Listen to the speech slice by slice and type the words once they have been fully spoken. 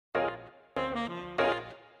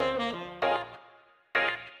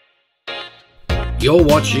You're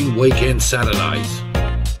watching Weekend Saturdays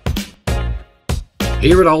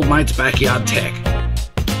here at Old Mate's Backyard Tech.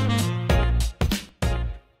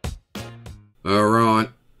 Alright,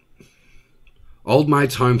 Old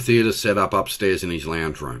Mate's home theatre set up upstairs in his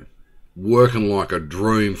lounge room, working like a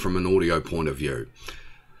dream from an audio point of view.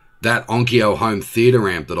 That Onkyo home theatre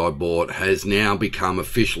amp that I bought has now become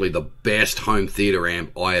officially the best home theatre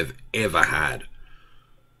amp I have ever had.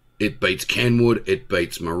 It beats Kenwood, it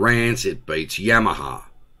beats Marantz, it beats Yamaha.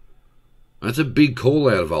 That's a big call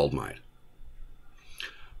out of Old Mate.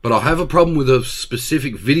 But I have a problem with a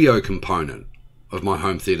specific video component of my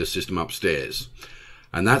home theatre system upstairs,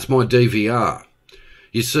 and that's my DVR.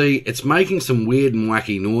 You see, it's making some weird and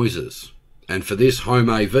wacky noises, and for this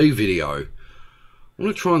home AV video, I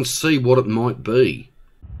want to try and see what it might be.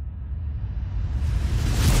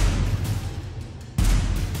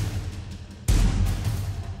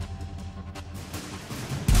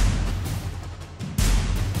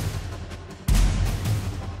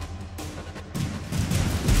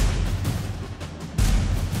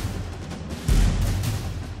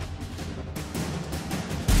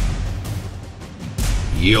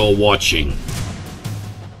 You're watching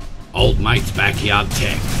Old Mate's Backyard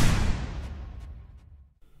Tech.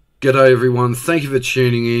 G'day everyone, thank you for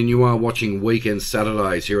tuning in. You are watching Weekend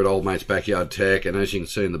Saturdays here at Old Mate's Backyard Tech, and as you can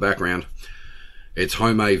see in the background, it's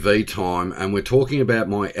home AV time, and we're talking about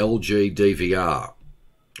my LG DVR,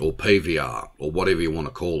 or PVR, or whatever you want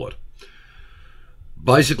to call it.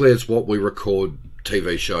 Basically, it's what we record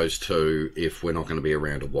TV shows to if we're not going to be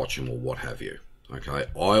around to watch them or what have you. Okay,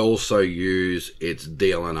 I also use its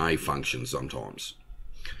DLNA function sometimes.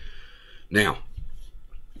 Now,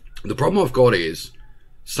 the problem I've got is,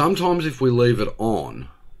 sometimes if we leave it on,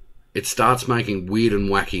 it starts making weird and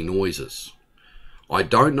wacky noises. I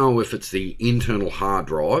don't know if it's the internal hard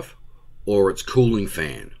drive or its cooling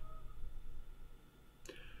fan.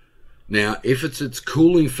 Now, if it's its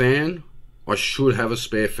cooling fan, I should have a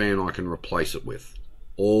spare fan I can replace it with.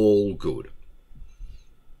 All good.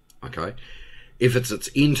 Okay. If it's its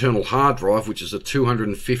internal hard drive, which is a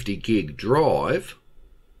 250 gig drive,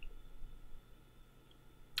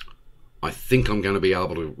 I think I'm going to be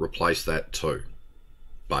able to replace that too,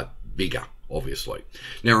 but bigger, obviously.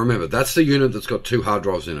 Now remember, that's the unit that's got two hard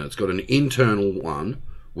drives in it. It's got an internal one,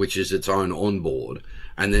 which is its own onboard,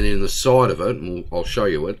 and then in the side of it, and I'll show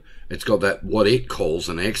you it, it's got that what it calls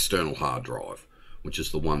an external hard drive, which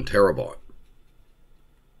is the 1 terabyte.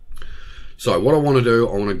 So what I want to do,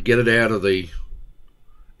 I want to get it out of the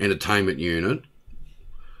entertainment unit.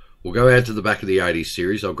 We'll go out to the back of the 80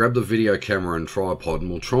 series. I'll grab the video camera and tripod, and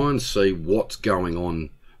we'll try and see what's going on,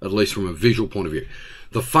 at least from a visual point of view.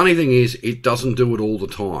 The funny thing is, it doesn't do it all the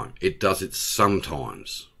time. It does it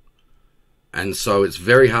sometimes. And so it's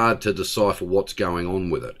very hard to decipher what's going on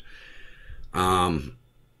with it. And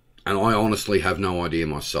I honestly have no idea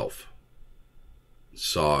myself.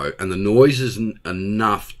 So, and the noise isn't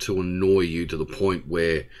enough to annoy you to the point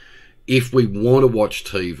where if we want to watch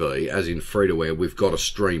TV, as in free-to-air, we've got to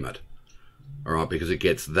stream it, all right, because it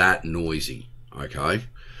gets that noisy, okay?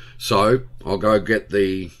 So I'll go get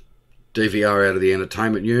the DVR out of the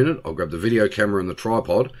entertainment unit, I'll grab the video camera and the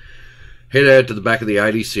tripod, head out to the back of the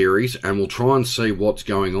 80 series, and we'll try and see what's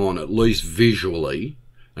going on, at least visually,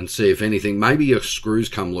 and see if anything, maybe your screws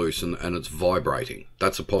come loose and it's vibrating.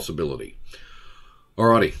 That's a possibility.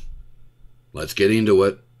 Alrighty, let's get into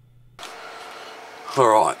it.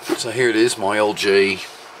 Alright, so here it is, my LG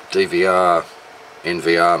DVR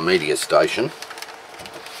NVR media station.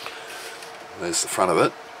 There's the front of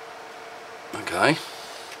it. Okay.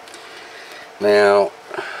 Now,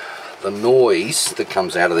 the noise that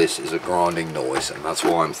comes out of this is a grinding noise, and that's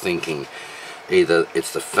why I'm thinking either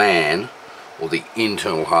it's the fan or the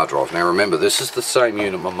internal hard drive. Now remember, this is the same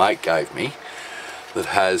unit my mate gave me that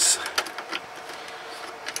has,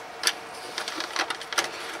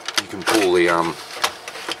 you can pull the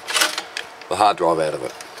hard drive out of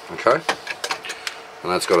it, okay?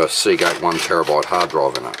 And that's got a Seagate 1 terabyte hard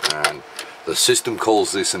drive in it, and the system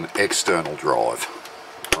calls this an external drive.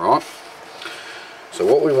 Alright, so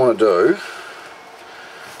what we want to do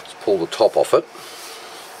is pull the top off it.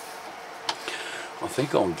 I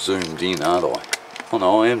think I'm zoomed in, aren't I? Oh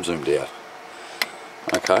no, I am zoomed out.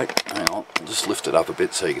 Okay, hang on, I'll just lift it up a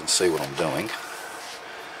bit so you can see what I'm doing.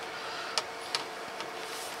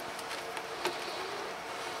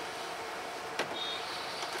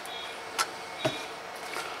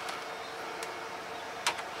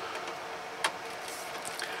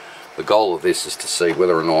 The goal of this is to see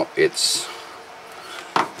whether or not it's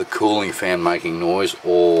the cooling fan making noise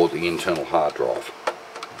or the internal hard drive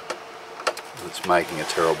that's making a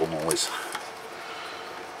terrible noise.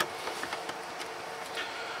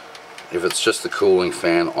 if it's just the cooling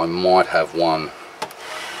fan, I might have one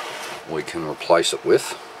we can replace it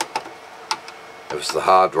with. If it's the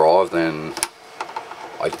hard drive, then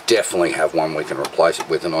I definitely have one we can replace it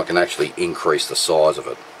with, and I can actually increase the size of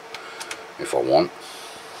it if I want.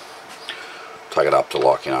 Take it up to,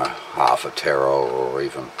 like, you know, half a tera, or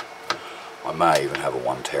even, I may even have a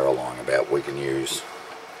 1 tera lying about we can use.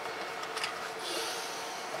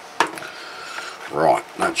 Right,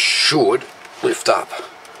 that should lift up.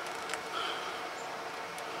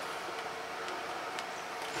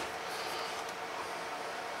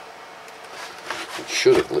 It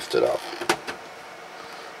should have lifted up.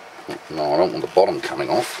 No, I don't want the bottom coming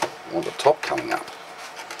off. I want the top coming up.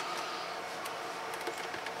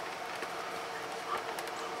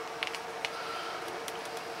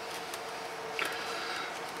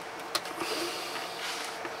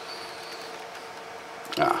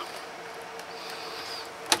 Ah.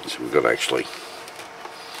 So we've got actually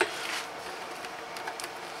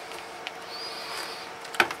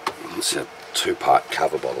it's a 2-part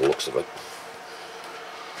cover by the looks of it.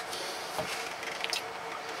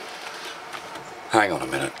 Hang on a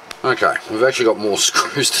minute. Okay, we've actually got more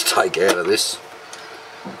screws to take out of this,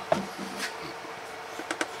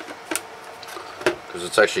 because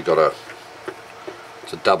it's actually got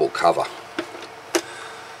it's a double cover.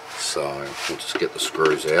 So we'll just get the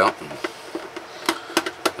screws out,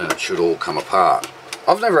 and it should all come apart.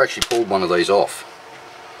 I've never actually pulled one of these off,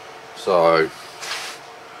 so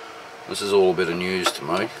this is all a bit of news to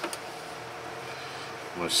me.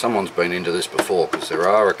 Well, someone's been into this before, because there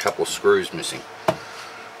are a couple of screws missing.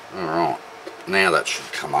 Alright, now that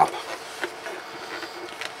should come up.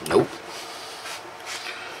 Nope.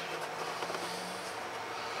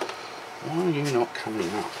 Why are you not coming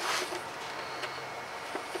up?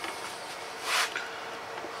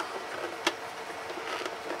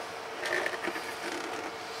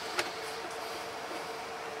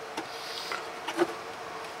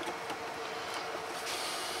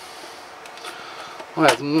 I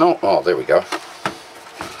have not. Oh, there we go.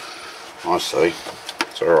 I see.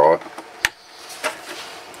 It's alright.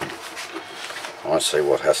 I see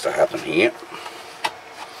what has to happen here.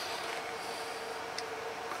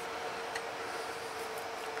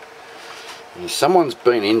 And someone's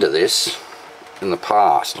been into this in the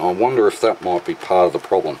past, and I wonder if that might be part of the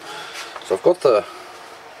problem. So I've got the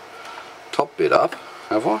top bit up,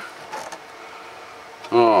 have I?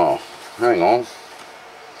 Oh, hang on.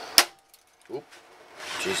 Oop,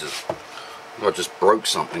 Jesus. I just broke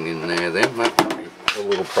something in there then. That might be a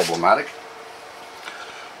little problematic.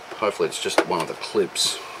 Hopefully it's just one of the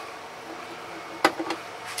clips.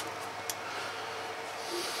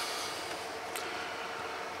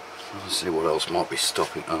 Let's see what else might be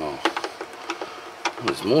stopping. Oh,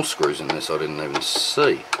 there's more screws in this I didn't even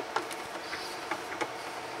see.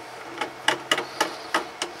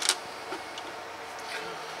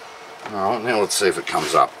 Alright, now let's see if it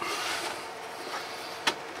comes up.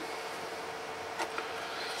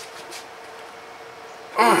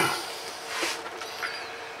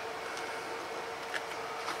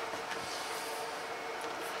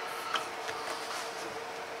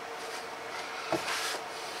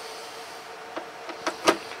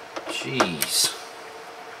 Jeez.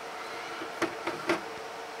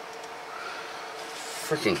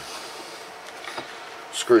 Freaking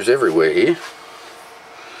screws everywhere here.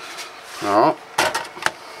 Alright.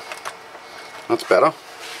 That's better.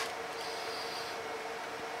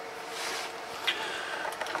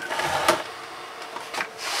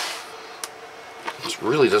 This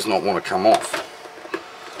really does not want to come off.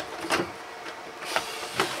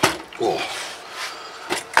 Oh.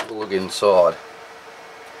 Have a look inside.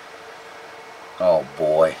 Oh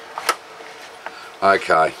boy.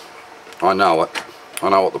 Okay, I know it. I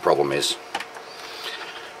know what the problem is.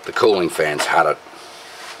 The cooling fan's had it.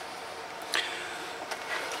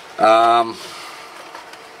 Trying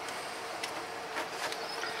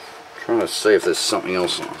to see if there's something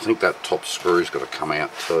else. I think that top screw's got to come out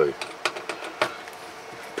too.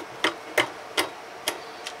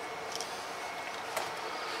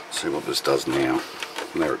 Let's see what this does now.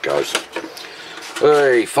 There it goes.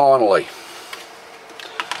 Hey, finally.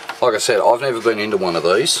 Like I said, I've never been into one of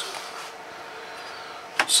these.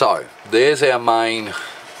 So, there's our main,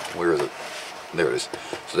 where is it? There it is.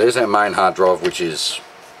 So there's our main hard drive, which is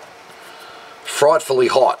frightfully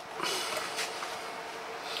hot.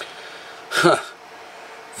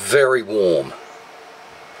 Very warm.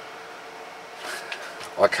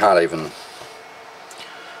 I can't even,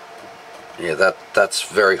 yeah, that's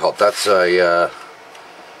very hot. That's a,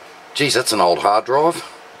 geez, that's an old hard drive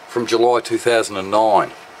from July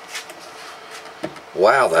 2009.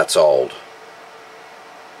 Wow, that's old.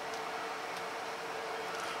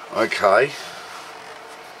 Okay.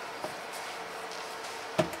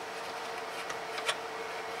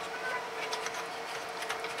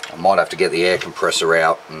 I might have to get the air compressor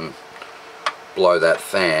out and blow that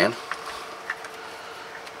fan,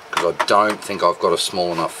 because I don't think I've got a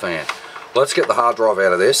small enough fan. Let's get the hard drive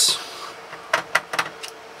out of this.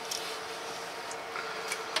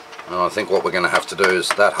 And I think what we're going to have to do is,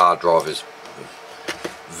 that hard drive is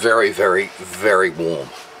very, very, very warm.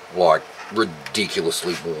 Like,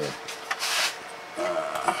 ridiculously warm.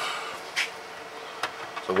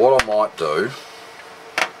 So what I might do,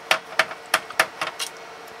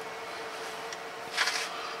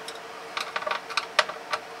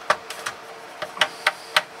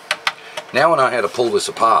 now I know how to pull this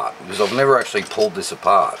apart, because I've never actually pulled this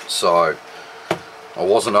apart, so I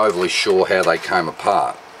wasn't overly sure how they came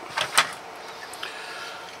apart.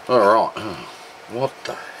 Alright, what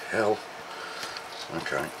the hell?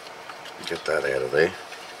 Okay, get that out of there.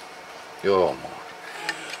 Oh my,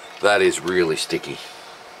 that is really sticky.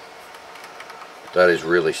 That is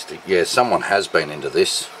really sticky. Yeah, someone has been into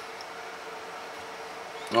this.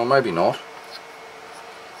 No, maybe not.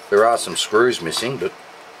 There are some screws missing, but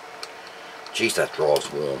geez, that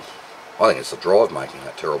drive's warm. I think it's the drive making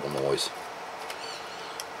that terrible noise.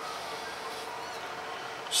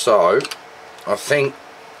 So, I think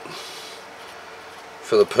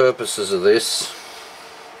for the purposes of this,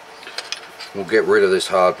 we'll get rid of this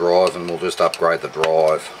hard drive and we'll just upgrade the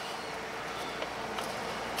drive.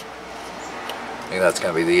 I think that's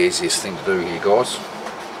going to be the easiest thing to do here, guys.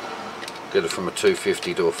 Get it from a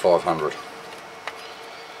 250 to a 500.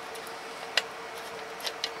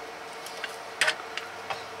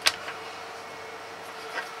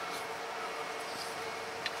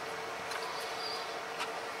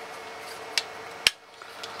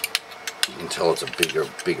 You can tell it's a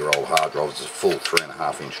bigger old hard drive. It's a full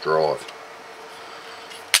 3.5 inch drive.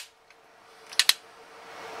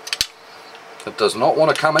 It does not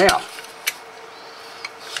want to come out.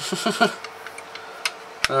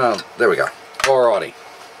 There we go. Alrighty.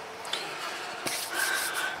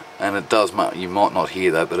 And it does make, you might not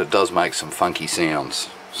hear that, but it does make some funky sounds.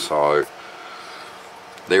 So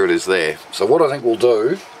there it is there. So what I think we'll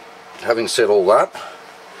do, having said all that,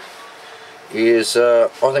 is I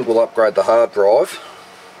think we'll upgrade the hard drive.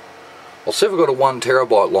 I'll see if we've got a 1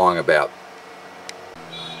 terabyte lying about.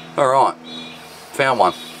 Alright, found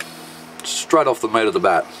one. Straight off the meat of the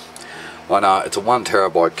bat. I know it's a 1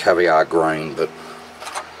 terabyte caviar green, but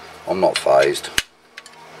I'm not phased.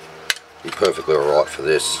 Be perfectly alright for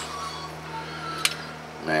this.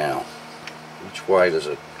 Now, which way does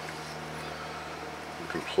it? I've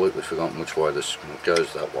completely forgotten which way this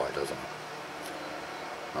goes. That way, doesn't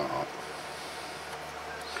it? Alright.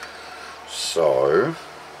 So,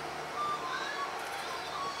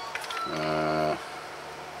 I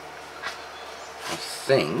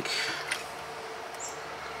think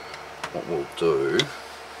what we'll do, I'm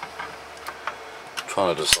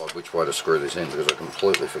trying to decide which way to screw this in because I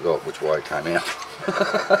completely forgot which way it came out.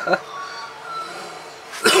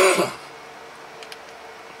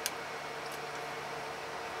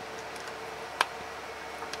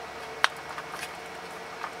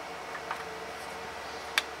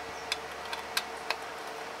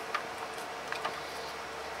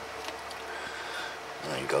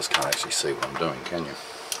 You guys can't actually see what I'm doing, can you?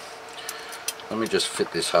 Let me just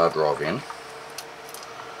fit this hard drive in,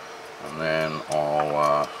 and then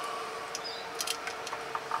I'll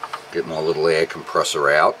get my little air compressor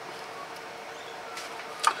out,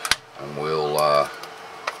 and we'll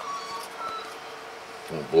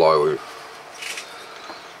blow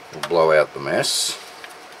out the mess.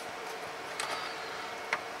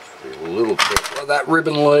 Be a little careful of that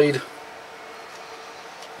ribbon lead.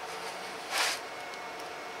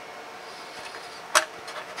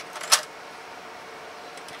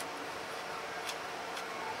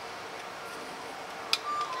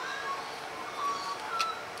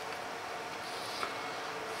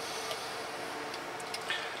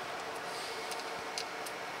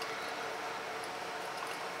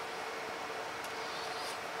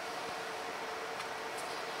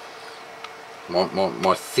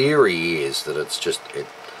 My theory is that it's just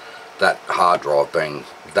that hard drive being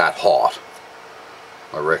that hot.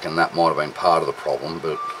 I reckon that might have been part of the problem,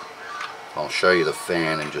 but I'll show you the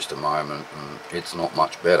fan in just a moment, and it's not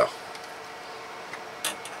much better.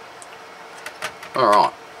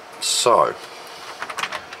 Alright, so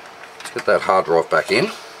let's get that hard drive back in.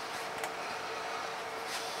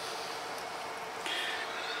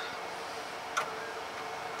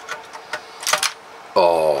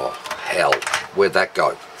 Oh, hell. Where'd that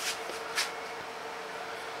go?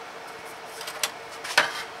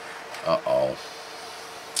 Uh-oh.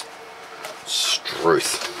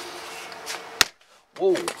 Struth.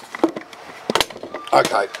 Whoa.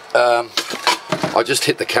 Okay, I just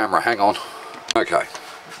hit the camera, hang on. Okay,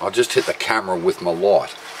 I just hit the camera with my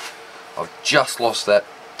light. I've just lost that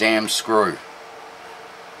damn screw.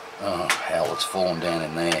 Oh hell, it's fallen down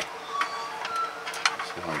in there.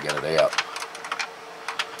 So I want to get it out.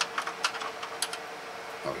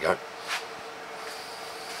 There we go.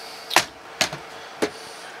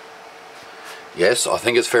 Yes, I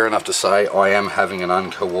think it's fair enough to say I am having an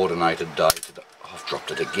uncoordinated day today. Oh, I've dropped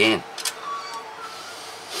it again.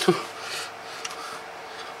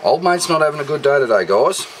 Old mate's not having a good day today,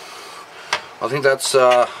 guys. I think that's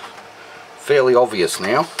fairly obvious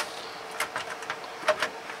now.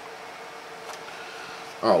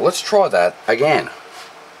 Alright, let's try that again.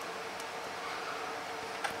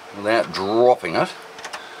 Without dropping it.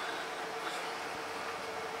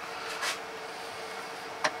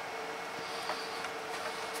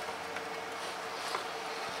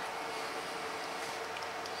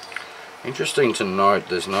 Interesting to note,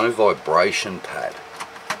 there's no vibration pad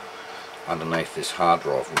underneath this hard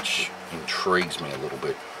drive, which intrigues me a little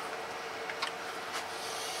bit.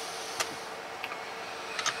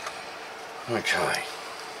 Okay.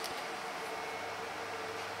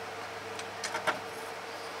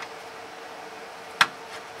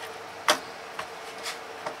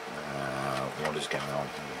 What is going on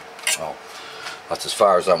here? Oh, that's as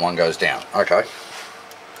far as that one goes down. Okay.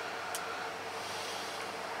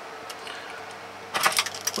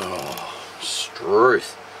 Oh,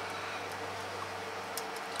 Struth.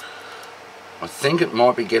 I think it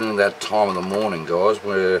might be getting that time of the morning, guys,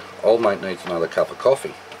 where old mate needs another cup of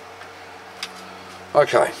coffee.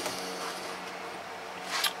 Okay.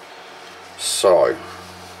 So,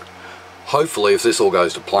 hopefully if this all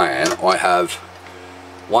goes to plan, I have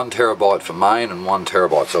 1 terabyte for main and 1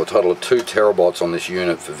 terabyte, so a total of 2 terabytes on this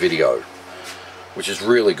unit for video, which is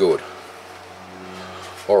really good.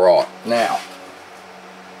 Alright, now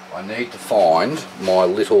I need to find my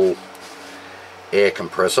little air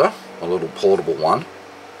compressor, a little portable one.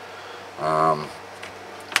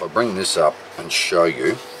 If I bring this up and show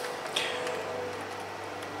you,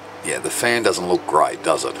 yeah, the fan doesn't look great,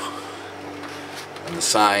 does it? And the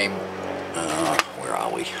same, where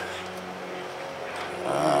are we?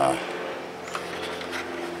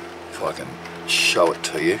 If I can show it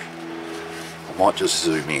to you, I might just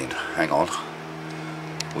zoom in. Hang on.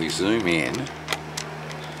 We zoom in, and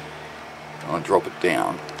I drop it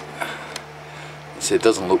down. See, it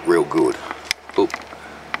doesn't look real good. Oop.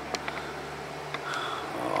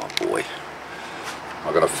 Oh boy.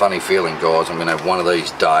 I've got a funny feeling, guys, I'm going to have one of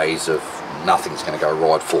these days of nothing's going to go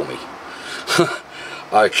right for me.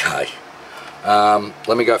 Okay.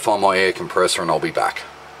 Let me go find my air compressor and I'll be back.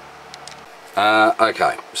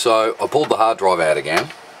 Okay, so I pulled the hard drive out again,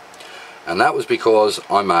 and that was because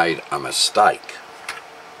I made a mistake,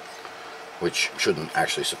 which shouldn't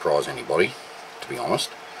actually surprise anybody, to be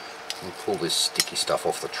honest. Let me pull this sticky stuff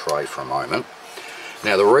off the tray for a moment.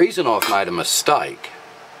 Now, the reason I've made a mistake,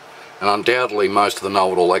 and undoubtedly most of the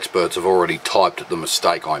know-it-all experts have already typed the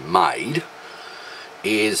mistake I made,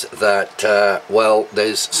 is that, well,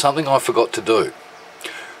 there's something I forgot to do.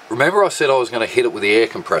 Remember I said I was going to hit it with the air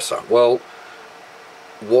compressor? Well,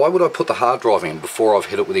 why would I put the hard drive in before I've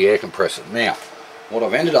hit it with the air compressor? Now, what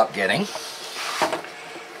I've ended up getting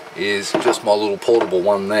is just my little portable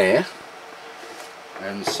one there.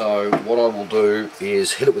 And so what I will do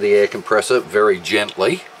is hit it with the air compressor very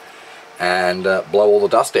gently and blow all the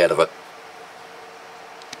dust out of it.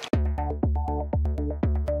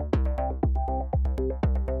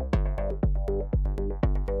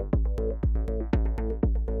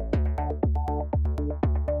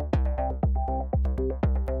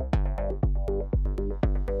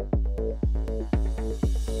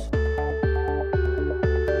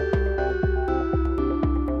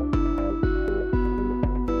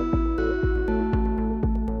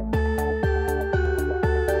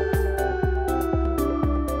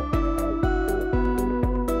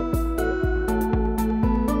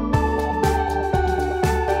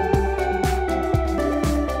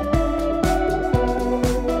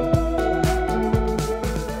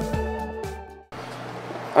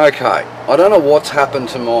 Okay, I don't know what's happened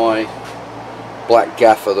to my black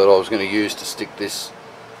gaffer that I was going to use to stick this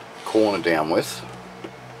corner down with,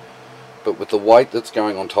 but with the weight that's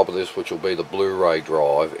going on top of this, which will be the Blu-ray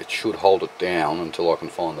drive, it should hold it down until I can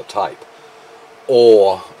find the tape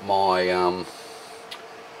or my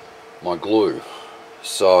my glue.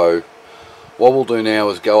 So what we'll do now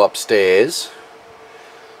is go upstairs.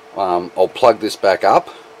 I'll plug this back up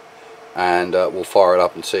and we'll fire it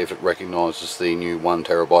up and see if it recognises the new 1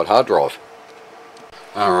 terabyte hard drive.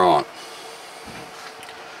 Alright,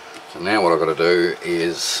 now what I've got to do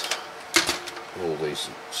is put all these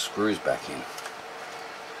screws back in.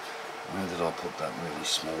 Where did I put that really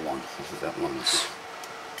small one? I think that one's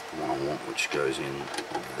the one I want, which goes in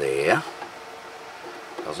there,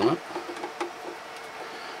 doesn't it?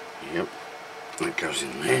 Yep, that goes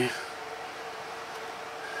in there.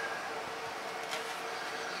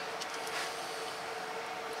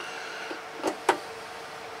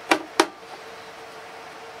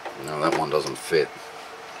 No, that one doesn't fit.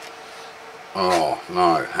 Oh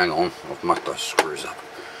no, hang on, I've mucked those screws up.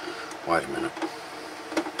 Wait a minute.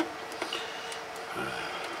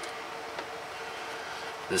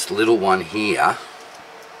 This little one here,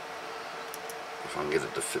 if I can get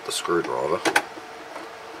it to fit the screwdriver,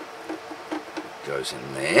 goes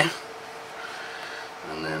in there.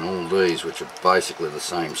 And then all these, which are basically the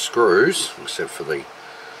same screws, except for the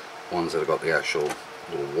ones that have got the actual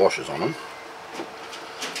little washers on them.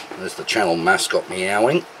 There's the channel mascot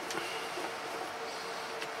meowing.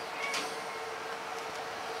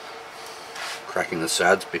 Cracking the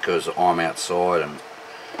sads because I'm outside and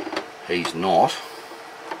he's not.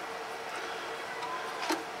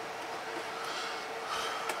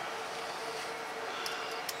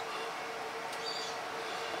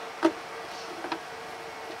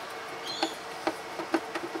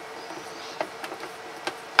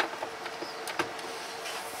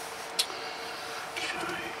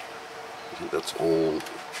 That's all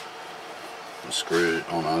the screw.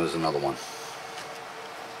 Oh no, there's another one.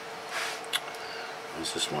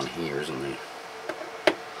 There's this one here, isn't there?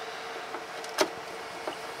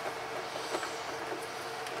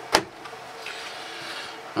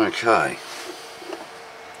 Okay.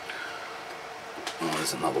 Oh,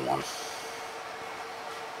 there's another one.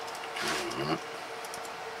 Wait a minute.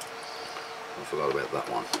 I forgot about that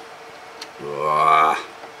one. Ah.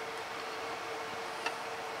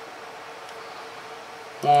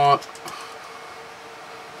 What?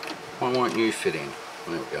 Why won't you fit in?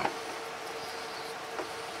 There we go.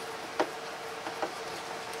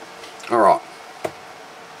 Alright.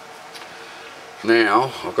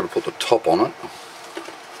 Now I've got to put the top on it.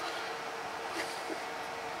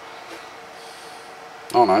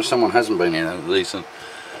 Oh no, someone hasn't been in.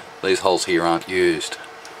 These holes here aren't used.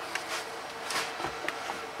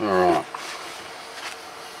 Alright.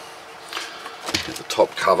 Get the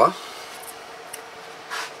top cover.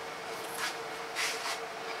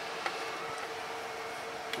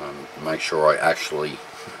 Make sure I actually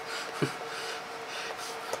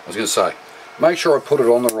I was going to say, make sure I put it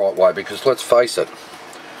on the right way, because let's face it,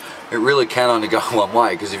 it really can only go one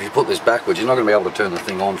way, because if you put this backwards you're not going to be able to turn the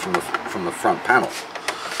thing on from the front panel.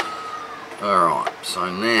 Alright, so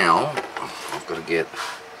now I've got to get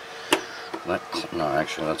that, no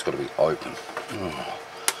actually that's got to be open. Oh.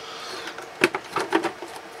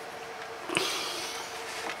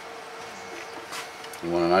 You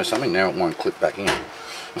want to know something? Now it won't clip back in.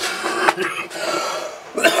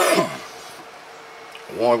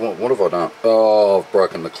 Why? What have I done? Oh, I've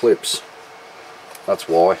broken the clips. That's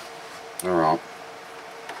why. Alright.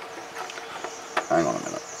 Hang on a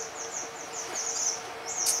minute.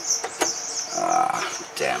 Ah,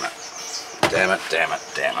 damn it. Damn it, damn it,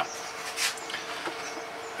 damn it.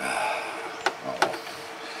 Oh well.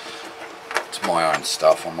 It's my own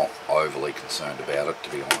stuff. I'm not overly concerned about it, to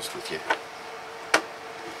be honest with you.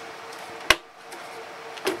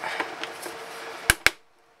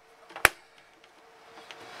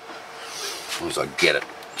 As long as I get it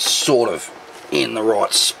sort of in the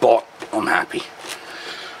right spot, I'm happy.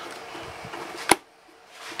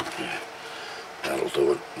 Yeah, that'll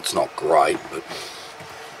do it. It's not great, but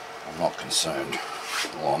I'm not concerned.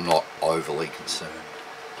 Well, I'm not overly concerned.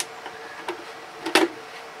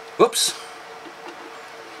 Whoops.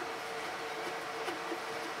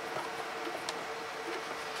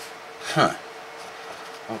 Huh.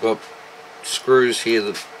 I've got screws here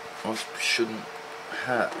that I shouldn't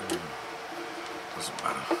have. Doesn't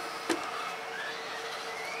matter.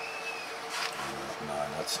 No,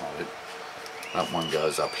 that's not it. That one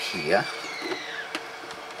goes up here.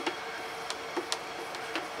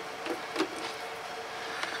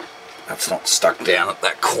 That's not stuck down at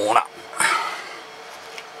that corner.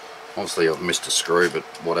 Obviously I've missed a screw, but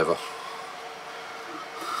whatever.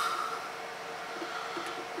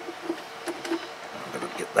 I've got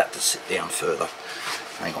to get that to sit down further.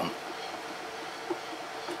 Hang on.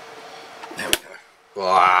 There we go.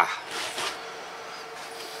 Ah.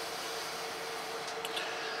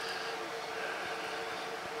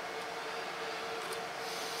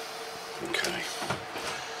 Okay.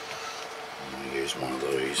 I'm going to use one of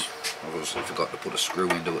these. I've obviously forgot to put a screw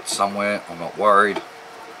into it somewhere. I'm not worried.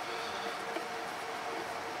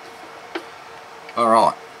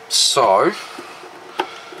 Alright, So,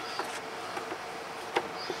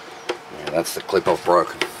 yeah, that's the clip I've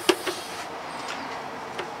broken.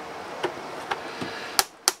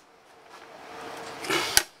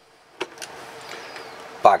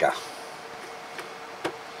 Bugger.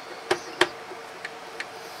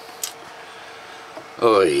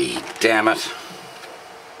 Oi, damn it.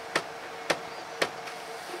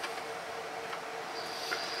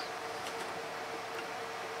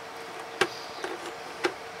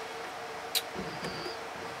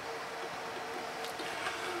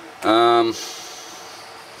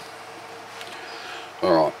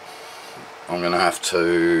 Alright, I'm going to have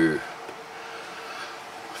to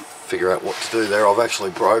figure out what to do there. I've actually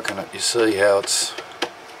broken it. You see how it's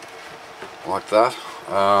like that?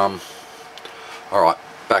 Alright,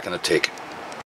 back in the tick.